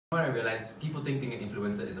What I realized, people think being an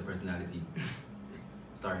influencer is a personality.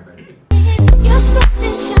 Sorry, buddy.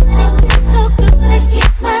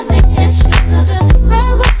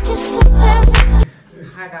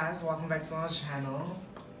 Hi guys, welcome back to our channel.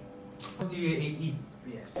 Studio8 Eats.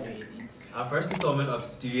 Yes, Studio8 Eats. Our first installment of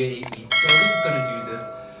Studio8 Eats. So we're just gonna do this.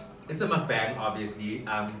 It's a mukbang, obviously.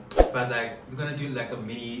 But like we're gonna do like a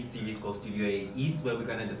mini series called Studio8 Eats, where we're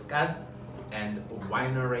gonna discuss and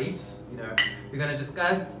wine narrate. You know, we're gonna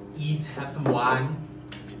discuss, eat, have some wine.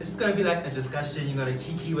 It's just gonna be like a discussion. You're gonna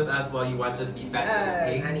kiki with us while you watch us be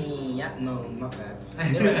fat. Honey, yeah, no, not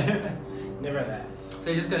that. Never, never that. So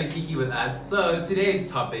you're just gonna kiki with us. So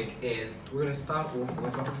today's topic is, we're gonna start off with,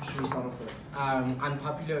 what should we start off with?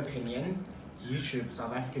 Unpopular opinion, YouTube,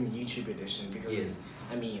 South African YouTube edition. Because yes,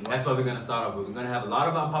 I mean, that's what we're gonna start off with. We're gonna have a lot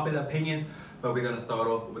of unpopular opinions, but we're gonna start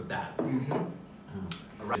off with that.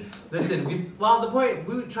 Alright. Listen,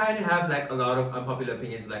 we're trying to have like a lot of unpopular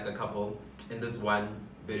opinions, like a couple in this one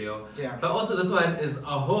video. Yeah. But also this one is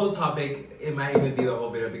a whole topic. It might even be the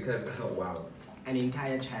whole video because wow. An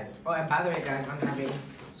entire chat. Oh, and by the way, guys, I'm having.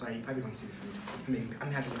 Sorry, you probably can't see the food.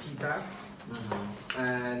 I'm having pizza.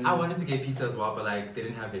 And I wanted to get pizza as well, but like they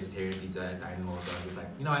didn't have vegetarian pizza at dining hall, so I was like,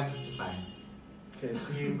 you know what, it's fine. Okay,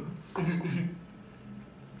 so you.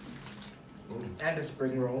 And a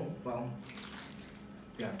spring roll. Well,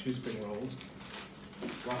 yeah, 2 spring rolls.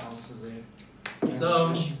 What else is there? Yeah,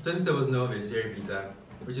 so since there was no vegetarian pizza,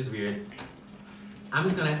 which is weird, I'm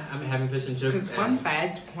having fish and chips. Because fun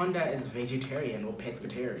fact, Kwanda is vegetarian or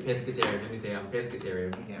pescatarian. Pescatarian, let me say I'm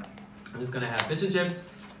pescatarian. Yeah. I'm just gonna have fish and chips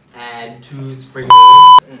and 2 spring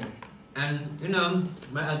rolls. And you know,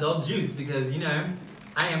 my adult juice because you know,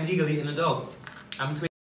 I am legally an adult. I'm 20.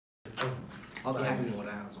 I'll be having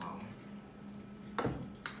water as well.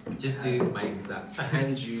 Just to mice up.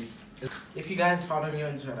 And juice. If you guys follow me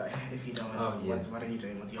on Twitter, if you don't, yes. what are you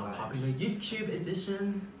doing with your life? Popular YouTube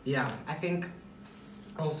edition. Yeah, I think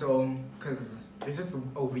also because there's just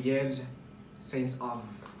a weird sense of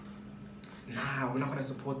nah, we're not gonna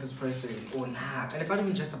support this person, or nah, and it's not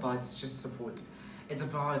even just about just support. It's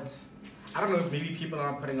about, I don't know if maybe people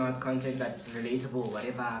are putting out content that's relatable or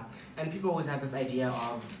whatever, and people always have this idea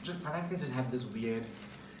of just South Africans just have this weird.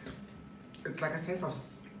 It's like a sense of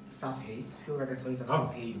self-hate. I feel like a sense of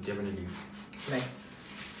self-hate. Definitely. Like,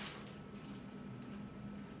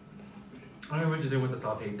 I don't know what you're saying with the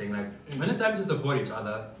self-hate thing. Like, when it's time to support each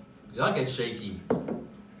other, y'all get shaky.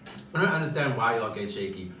 I don't understand why y'all get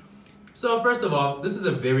shaky. So first of all, this is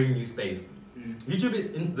a very new space.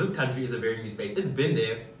 YouTube in this country is a very new space. It's been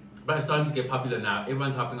there, but it's starting to get popular now.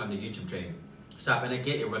 Everyone's hopping on the YouTube train. And I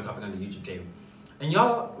get everyone's hopping on the YouTube train. And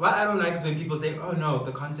y'all, what I don't like is when people say, oh no,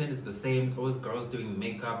 the content is the same, it's always girls doing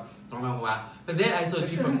makeup, blah, blah, blah. But then I saw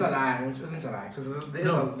people... Which isn't a lie, because there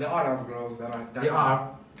are a lot of girls that are... There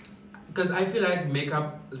are. Because I feel like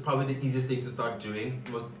makeup is probably the easiest thing to start doing.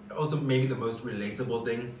 Also maybe the most relatable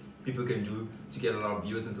thing people can do to get a lot of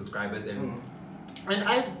viewers and subscribers. And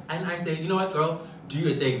I say, you know what, girl, do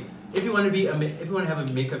your thing. If you want to have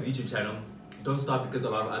a makeup YouTube channel, don't stop because a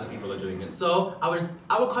lot of other people are doing it. So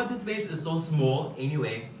our content space is so small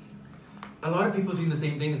anyway. A lot of people doing the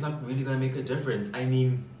same thing is not really gonna make a difference. I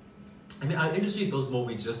mean our industry is so small,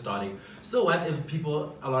 we're just starting. So what if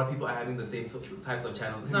a lot of people are having the same types of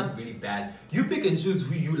channels? It's not really bad. You pick and choose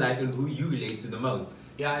who you like and who you relate to the most.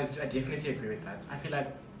 Yeah, I definitely agree with that. I feel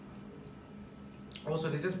like also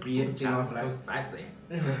there's this weird thing of like so spicy.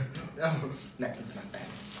 Oh, that is not bad.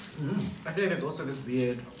 I feel like there's also this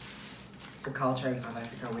weird culture in South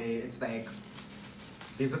Africa where it's like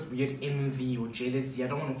there's this weird envy or jealousy. I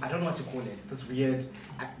don't know what to call it. This weird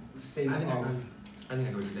sense of. I think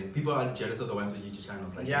I know what you're saying. People are jealous of the ones with YouTube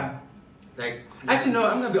channels. Like yeah. Like actually no,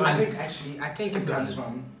 I'm gonna be honest. I think it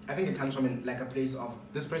comes from in like a place of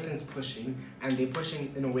this person's pushing and they're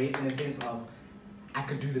pushing in a sense of I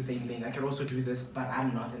could do the same thing. I could also do this, but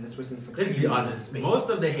I'm not, and this person's succeeding. Let's be honest. Most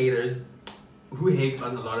of the haters who hate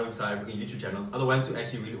on a lot of South African YouTube channels are the ones who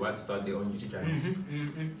actually really want to start their own YouTube channel.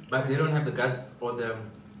 But they don't have the guts or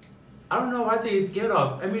I don't know what they're scared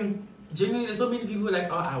of. I mean, genuinely, there's so many people who are like,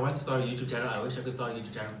 oh, I want to start a YouTube channel. I wish I could start a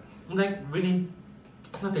YouTube channel. I'm like, really?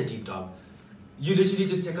 It's not that deep, dog. You literally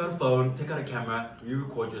just take out a phone, take out a camera, you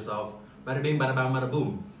record yourself. Bada bing, bada bam, bada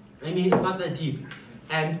boom. I mean, it's not that deep.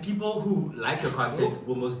 And people who like your content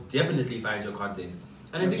will most definitely find your content.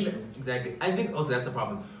 And I think, exactly, I think also that's the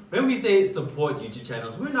problem. When we say support YouTube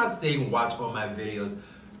channels, we're not saying watch all my videos.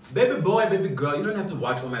 Baby boy, baby girl, you don't have to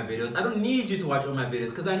watch all my videos. I don't need you to watch all my videos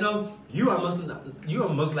because I know you are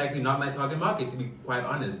most likely not my target market, to be quite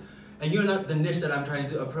honest. And you're not the niche that I'm trying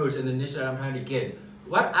to approach and the niche that I'm trying to get.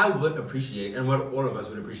 What I would appreciate, and what all of us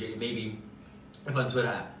would appreciate, maybe if on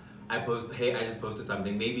Twitter I post, hey, I just posted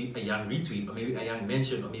something, maybe a young retweet, or maybe a young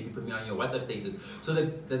mention, or maybe put me on your WhatsApp status, so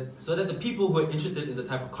that the people who are interested in the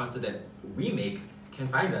type of content that we make can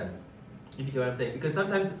find us. You get what I'm saying? Because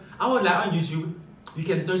sometimes, I won't lie, on YouTube, you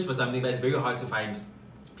can search for something, but it's very hard to find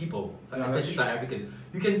people, especially South African.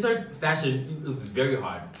 You can search fashion, it's very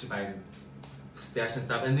hard to find fashion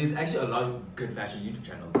stuff, and there's actually a lot of good fashion YouTube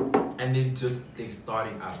channels, and they're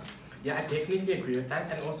starting out. Yeah, I definitely agree with that,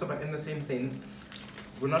 and also, but in the same sense,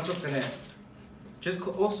 we're not just gonna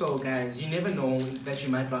also, guys, you never know that you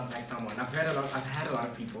might not like someone. I've had a lot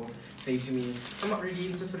of people say to me, I'm not really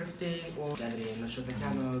into thrifting or gathering. It's just like,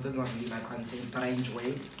 yeah, no, this is not really my content, but I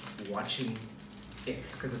enjoy watching it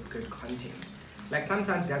because it's good content. Like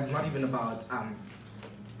sometimes, guys, it's not even about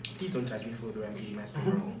please don't judge me for the way I'm eating my spring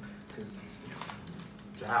roll, because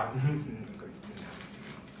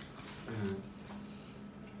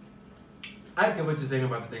I get what you're saying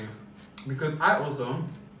about the thing, because I also,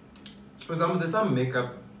 for example, there's some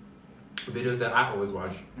makeup videos that I always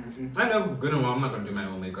watch. I know good and well I'm not gonna do my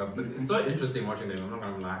own makeup, but it's so interesting watching them, I'm not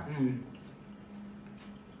gonna lie.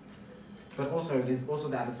 But also, there's also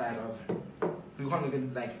the other side of, you can't look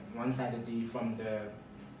at like one-sidedly from the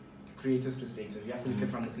creator's perspective. You have to look at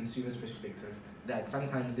it from the consumer's perspective, that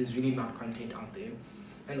sometimes there's really not content out there.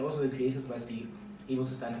 And also the creators must be able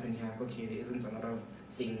to stand up and be like, okay, there isn't a lot of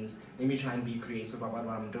things. Let me try and be creative about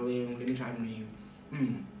what I'm doing. Let me try and be...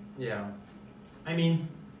 Yeah. I mean,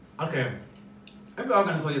 okay. If you are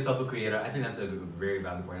going to call yourself a creator, I think that's a very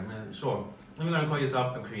valid point. I mean, sure. If you're going to call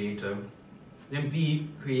yourself a creative, then be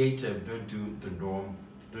creative. Don't do the norm.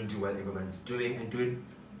 Don't do what everyone's doing, and do it.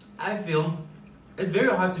 I feel it's very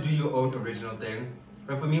hard to do your own original thing.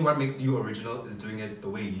 But for me, what makes you original is doing it the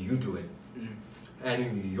way you do it.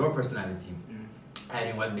 Adding your personality.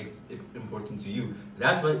 Adding what makes it important to you.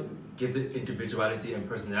 That's what gives it individuality and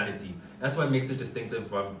personality. That's what makes it distinctive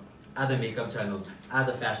from other makeup channels,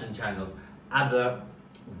 other fashion channels, other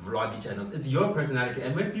vloggy channels. It's your personality.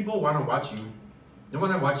 And when people want to watch you, they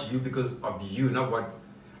want to watch you because of you, not what...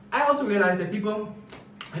 I also realize that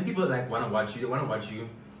when people like want to watch you, they want to watch you.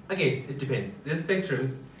 Okay, it depends. There's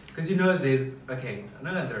spectrums. Because you know there's... Okay, I'm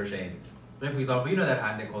not going to throw shade. Like for example, you know that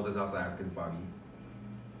hand that calls herself South African's Barbie?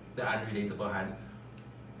 The unrelatable hand.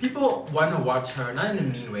 People want to watch her, not in a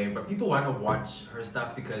mean way, but people want to watch her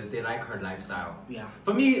stuff because they like her lifestyle. Yeah.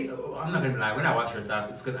 For me, I'm not going to lie, when I watch her stuff,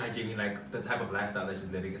 it's because I genuinely like the type of lifestyle that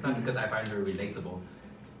she's living. It's not because I find her relatable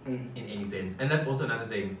in any sense. And that's also another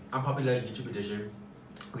thing. Unpopular YouTube edition,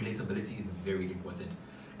 relatability is very important.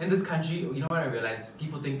 In this country, you know what I realized?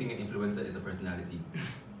 People think being an influencer is a personality.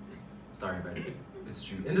 Sorry, but it's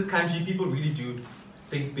true. In this country, people really do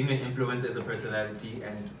think being an influencer is a personality,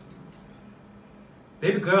 and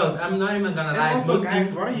baby girls, I'm not even gonna lie. Also, most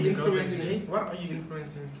guys, what are you influencing? What are you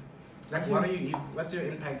influencing? Like, what's your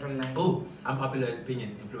impact on life? Oh, Unpopular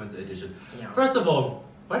opinion, influencer edition. Yeah. First of all,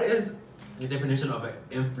 what is the definition of an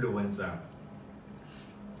influencer?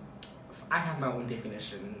 I have my own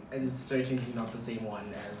definition. It is certainly not the same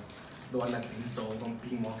one as the one that's being sold or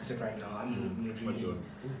being marketed right now. What's yours?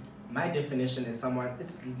 My definition is someone,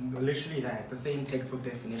 it's literally like the same textbook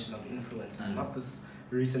definition of influencer, not this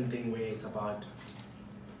recent thing where it's about,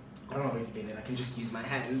 I don't know how to explain it, I can just use my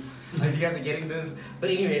hands. Like, you guys are getting this.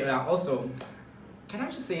 But anyway, also, can I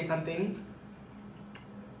just say something?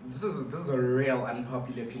 This is a real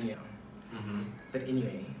unpopular opinion. But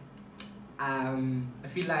anyway, I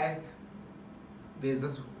feel like there's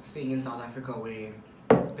this thing in South Africa where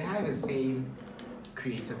they hire the same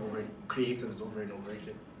creatives over and over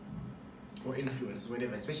again. Or influencers,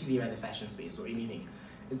 whatever, especially by the fashion space or anything.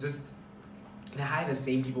 It's just, they hire the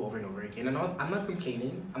same people over and over again. And I'm not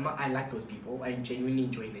complaining. I like those people. I genuinely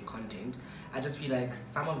enjoy their content. I just feel like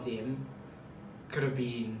some of them could have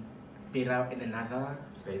been better in another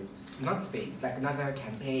space. Not space, like another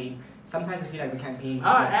campaign. Sometimes I feel like the campaign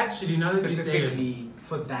actually, now specifically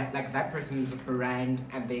for that, like that person's brand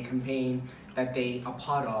and their campaign that they are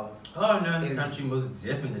part of. Oh no, in this country most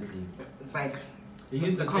definitely. It's like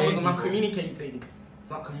the commas are not communicating. It's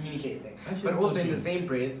not communicating. Actually, but also in the same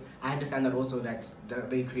breath, I understand that also that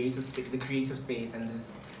the creative space and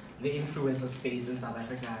the influencer space in South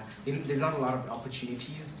Africa, there's not a lot of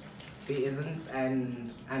opportunities. There isn't,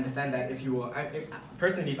 and I understand that if you were,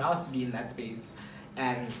 personally, if I was to be in that space,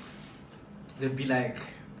 and there'd be like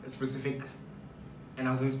a specific, and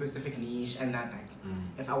I was in a specific niche, and that like,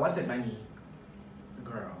 if I wanted money,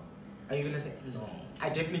 girl, are you gonna say no? I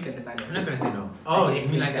definitely can understand it. I'm not gonna say no. Oh, you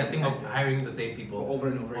mean like that thing of hiring the same people over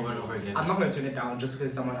and over again? I'm not gonna turn it down just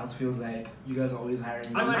because someone else feels like you guys are always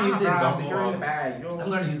hiring. I'm gonna use the example I'm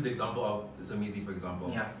gonna use the example of Somizi, for example.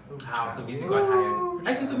 Yeah. How Somizi got hired.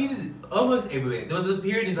 Actually, Somizi is almost everywhere. There was a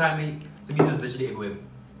period in time Somizi was literally everywhere.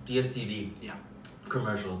 DSTV. Yeah.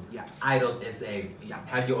 Commercials. Yeah. Idols SA. Yeah.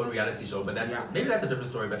 Had your own reality show, but maybe that's a different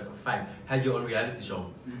story. But fine. Had your own reality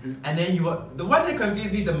show. And then you were the one that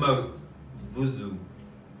confused me the most. Vuzu.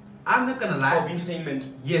 I'm not gonna lie. Oh, V Entertainment.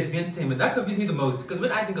 Yes, V Entertainment. That confused me the most because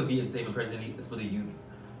when I think of V Entertainment personally, it's for the youth,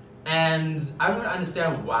 and I don't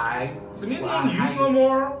understand why. So music ain't youth no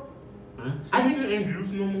more. I think ain't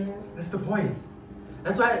youth no more. that's the point.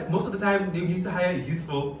 That's why most of the time they used to hire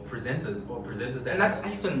youthful presenters or presenters that. And I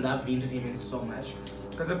used to love V Entertainment so much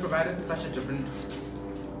because it provided such a different.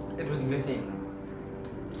 It was missing.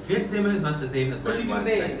 V Entertainment is not the same as what it was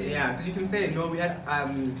back then. Yeah, because you can say no. We had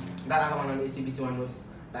that other one on SABC one with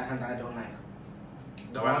that hand that I don't like.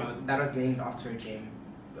 The one that was named after a game.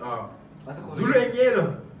 Oh, what's it called? Zulu and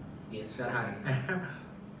Yellow. Yes, that hand.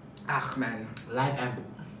 Ah man, Live Amp.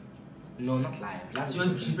 No, not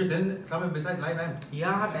live. She pretended somewhere besides Live Amp.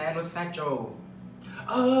 Yeah, man, with Fat Joe.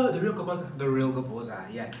 Oh, the real Gaboza. The real Gaboza,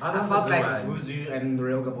 yeah. Oh, I felt like Vuzu and the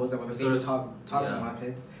real Gaboza were the same target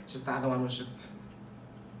market. Just the other one was just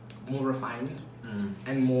more refined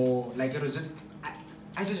and more like it was just.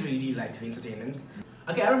 I just really liked the entertainment.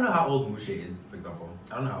 Okay, I don't know how old Mushe is, for example.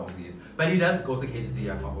 I don't know how old he is, but he does also cater to the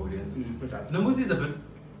younger audience. No, Musi is a bit.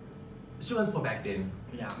 She was for back then.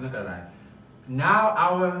 Yeah, I'm not gonna lie. Now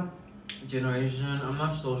our generation, I'm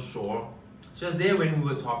not so sure. She was there when we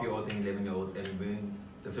were 12-year-olds and 11-year-olds, and when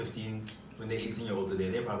the 15, when the 18-year-olds were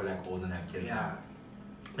there, they're probably like old and have kids. Yeah.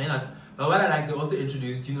 They're not. But what I like, they also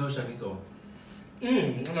introduced, you know, Shamiso.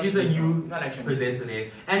 She's a new presenter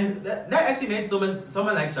there, and that actually made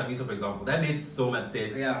someone like Shamiso, for example, that made so much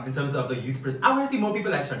sense. Yeah. In terms of the youth I want to see more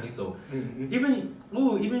people like Shamiso. Even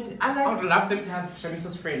I would love them to have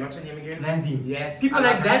Shamiso's friend. What's her name again? Nancy. Yes. People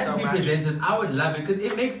like that to be presenters. I would love it because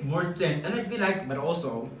it makes more sense, and I feel like. But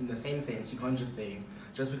also in the same sense, you can't just say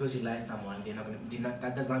just because you like someone,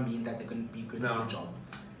 that does not mean that they're gonna be good for the job.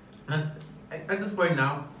 And at this point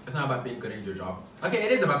now, it's not about being good at your job. Okay,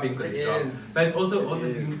 it is about being good at your job, but it's also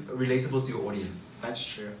being relatable to your audience. That's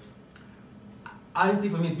true. Honestly,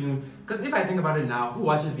 for me, it's been because if I think about it now, who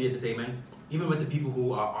watches V Entertainment? Even with the people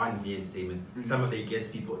who are on V Entertainment, some of their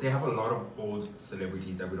guest people, they have a lot of old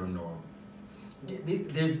celebrities that we don't know of.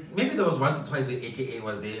 Maybe there was once or twice where AKA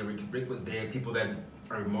was there, Rick was there, people that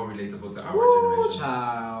are more relatable to our generation.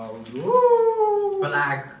 Child. But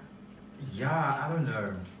like, yeah, I don't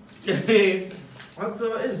know.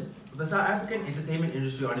 Also, the South African entertainment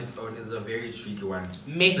industry on its own is a very tricky one.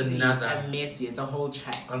 Messy. It's a whole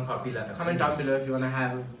chat. Unpopular. Comment down below if you want to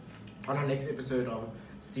have on our next episode of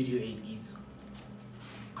Studio8 Eats.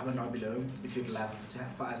 Comment down below if you'd love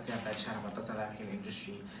for us to have that chat about the South African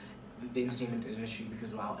industry, the entertainment industry,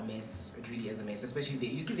 because wow, a mess. It really is a mess. Especially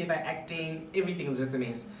you see there by acting, everything is just a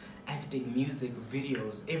mess. Acting, music,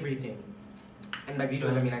 videos, everything. And by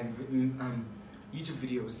videos I mean like YouTube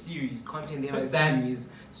videos, series, content, series,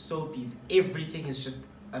 soapies, everything is just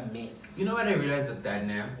a mess. You know what I realized with that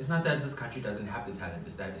now? It's not that this country doesn't have the talent,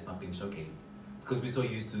 it's that it's not being showcased. Because we're so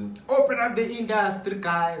used to open up the industry,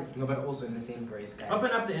 guys. No, but also in the same breath, guys.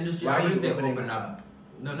 Open up the industry. Why I wouldn't say open up.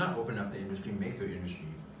 No, not open up the industry, make your industry.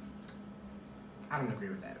 I don't agree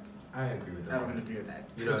with that. I agree with that. I don't agree with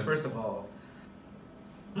that. Because first of all,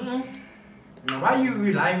 why are you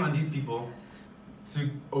relying on these people to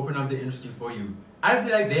open up the industry for you? I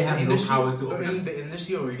feel like they have no power to open up. The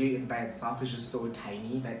industry already by itself is just so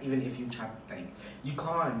tiny that even if you try, like, you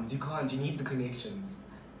can't. You need the connections.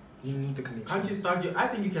 You need the connections. Can't you start I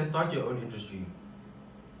think you can start your own industry.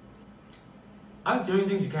 I genuinely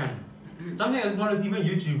think you can. Something as small as even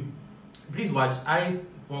YouTube. Please watch. I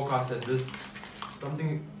forecast that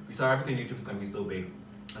something South African YouTube is going to be so big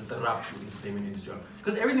and interrupt the entertainment industry.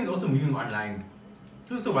 Because everything's also moving online.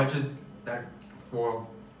 Who still watches that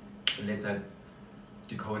 4-letter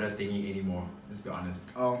decoder thingy anymore? Let's be honest.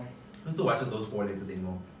 Oh. Who still watches those 4 letters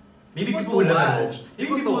anymore? Maybe people who live at home. Maybe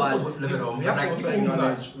people who live at home. We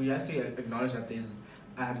have to acknowledge that there's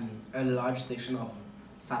a large section of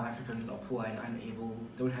South Africans are poor and unable,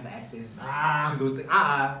 don't have access to those things.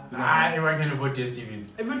 Everyone can afford DSTV.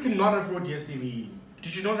 Everyone cannot afford DSTV.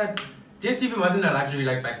 Did you know that DSTV wasn't a luxury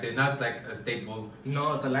like back then? Now it's like a staple.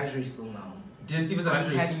 No, it's a luxury still now. DSTV is a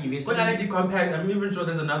luxury. I'm telling you, Quality compact. I'm even sure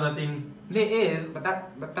there's another thing. There is, but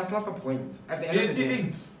that's not the point. At the end of the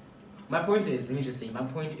day, my point is, let me just say, my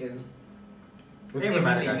point is, with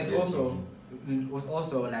everything, it's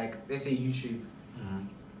also like, let's say YouTube,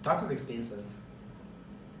 data's expensive.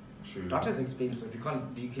 True. Data is expensive.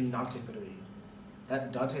 You cannot take it away.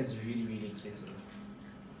 That data is really, really expensive.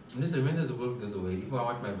 Listen, when there's a world goes away, if I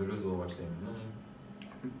watch my videos, we'll watch them.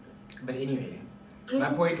 But anyway, my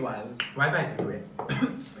point was Wi-Fi is everywhere.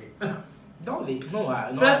 no.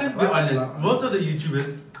 But let's be honest. Most of the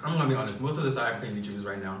YouTubers, I'm gonna be honest. Most of the South African YouTubers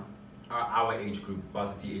right now are our age group,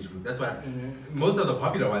 varsity age group. That's why most of the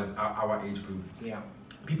popular ones are our age group. Yeah.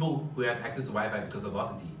 People who have access to Wi-Fi because of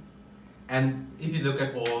varsity. And if you look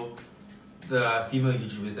at all the female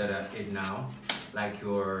YouTubers that are in now, like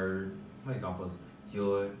what examples?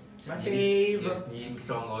 Your Sneem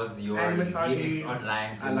Songos, your ZX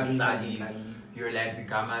Online, your Salis, your Lancy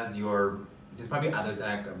Gamas, there's probably others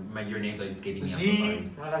like your names are escaping me. I'm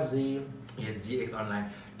so sorry. Yes, ZX Online.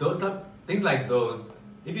 Those are things like those.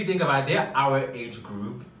 If you think about it, they're our age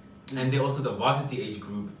group, and they're also the varsity age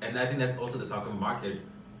group, and I think that's also the target market.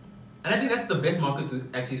 And I think that's the best market to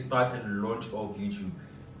actually start and launch off YouTube.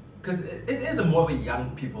 Because it is a more of a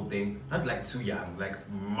young people thing. Not like too young, like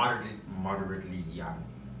moderately young.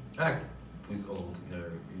 I like who's old. No,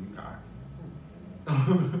 you are.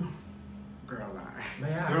 Girl,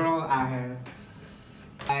 Girl, I.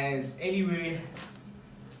 As anyway,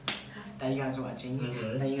 thank you guys for watching.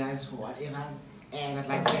 Thank you guys for whatever. And I'd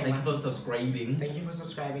like to thank you for subscribing. Thank you for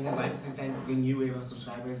subscribing. I'd like to thank the new wave of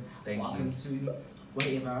subscribers. Welcome to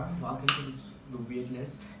whatever. Welcome to the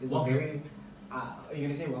weirdness. It's a very are you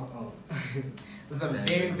gonna say welcome? It's a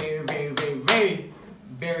very, very, very, very, very,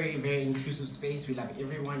 very, very inclusive space. We love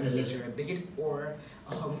everyone, unless you're a bigot or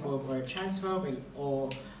a homophobe or a transphobe, and or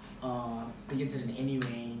bigoted in any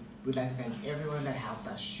way. We'd like to thank everyone that helped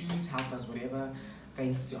us shoot, helped us whatever.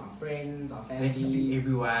 Thanks to our friends, our family. Thank you to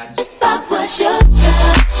everyone.